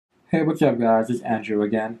Hey, what's up guys, it's Andrew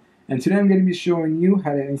again, and today I'm going to be showing you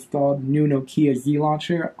how to install the new Nokia Z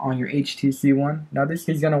launcher on your HTC One. Now this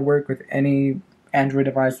is going to work with any Android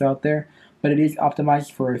device out there, but it is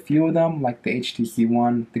optimized for a few of them, like the HTC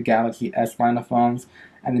One, the Galaxy S line of phones,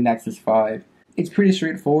 and the Nexus 5. It's pretty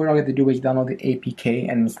straightforward. All you have to do is download the APK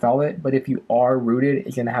and install it, but if you are rooted,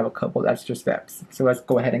 it's going to have a couple extra steps. So let's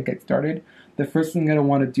go ahead and get started. The first thing you're going to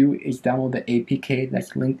want to do is download the APK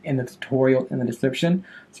that's linked in the tutorial in the description.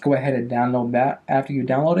 So go ahead and download that. After you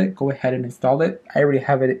download it, go ahead and install it. I already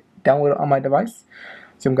have it downloaded on my device.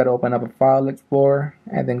 So I'm going to open up a file explorer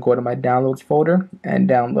and then go to my downloads folder and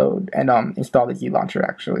download and install the Z launcher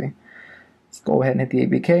actually. So go ahead and hit the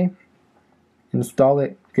APK, install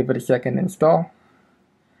it, give it a second to install,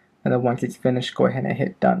 and then once it's finished, go ahead and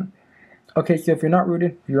hit done. Okay, so if you're not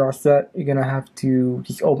rooted, you're all set. You're going to have to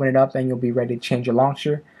just open it up and you'll be ready to change your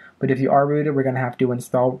launcher. But if you are rooted, we're going to have to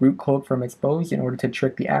install RootCloak from Xposed in order to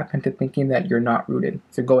trick the app into thinking that you're not rooted.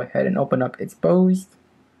 So go ahead and open up Xposed.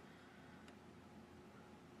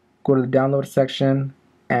 Go to the download section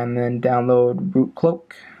and then download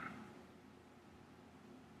RootCloak.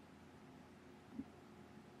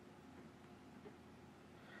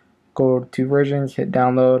 Go to versions, hit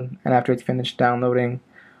download, and after it's finished downloading,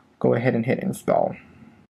 go ahead and hit install.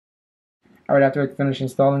 Alright, after it's finished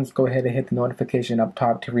installing, just go ahead and hit the notification up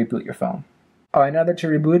top to reboot your phone. Alright, now that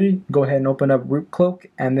you're rebooted, go ahead and open up RootCloak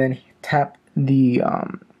and then tap the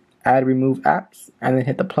add remove apps and then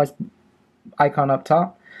hit the plus icon up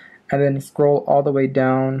top and then scroll all the way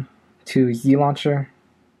down to Z Launcher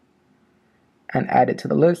and add it to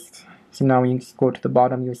the list. So now when you scroll to the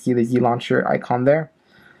bottom, you'll see the Z Launcher icon there.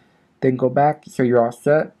 Then go back so you're all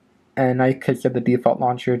set. And now you can set the default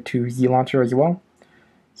launcher to Z Launcher as well.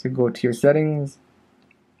 So go to your settings,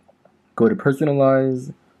 go to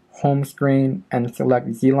personalize, home screen, and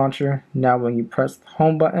select Z Launcher. Now when you press the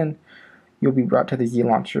home button, you'll be brought to the Z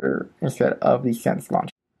Launcher instead of the Sense Launcher.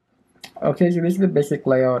 Okay, so this is the basic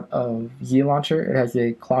layout of Z Launcher. It has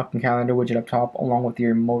a clock and calendar widget up top along with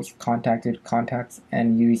your most contacted contacts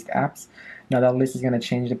and used apps. Now that list is going to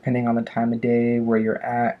change depending on the time of day, where you're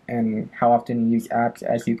at, and how often you use apps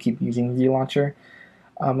as you keep using Z Launcher.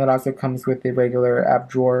 It also comes with a regular app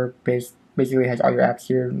drawer. Basically has all your apps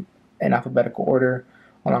here in alphabetical order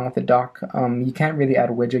along with the dock. You can't really add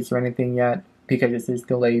widgets or anything yet because this is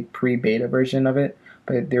still a pre-beta version of it,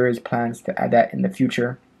 but there is plans to add that in the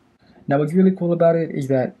future. Now what's really cool about it is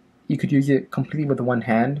that you could use it completely with one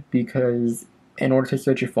hand, because in order to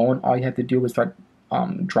search your phone, all you have to do is start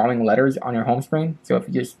drawing letters on your home screen. So if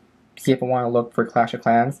you just see if I want to look for Clash of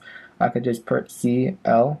Clans, I could just put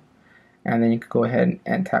CL and then you could go ahead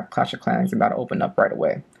and tap Clash of Clans and that'll open up right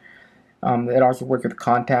away. It also works with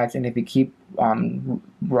contacts, and if you keep drawing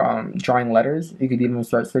letters, you could even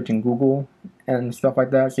start searching Google and stuff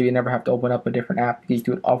like that, so you never have to open up a different app. You just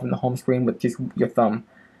do it all from the home screen with just your thumb.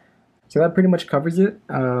 So that pretty much covers it.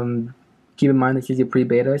 Keep in mind this is a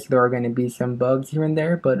pre-beta, so there are going to be some bugs here and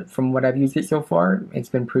there, but from what I've used it so far, it's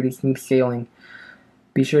been pretty smooth sailing.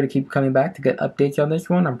 Be sure to keep coming back to get updates on this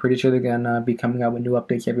one. I'm pretty sure they're going to be coming out with new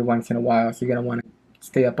updates every once in a while, so you're going to want to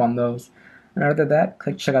stay up on those. And other than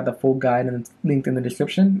that, check out the full guide and it's linked in the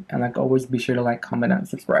description. And like always, be sure to like, comment, and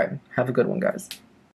subscribe. Have a good one, guys.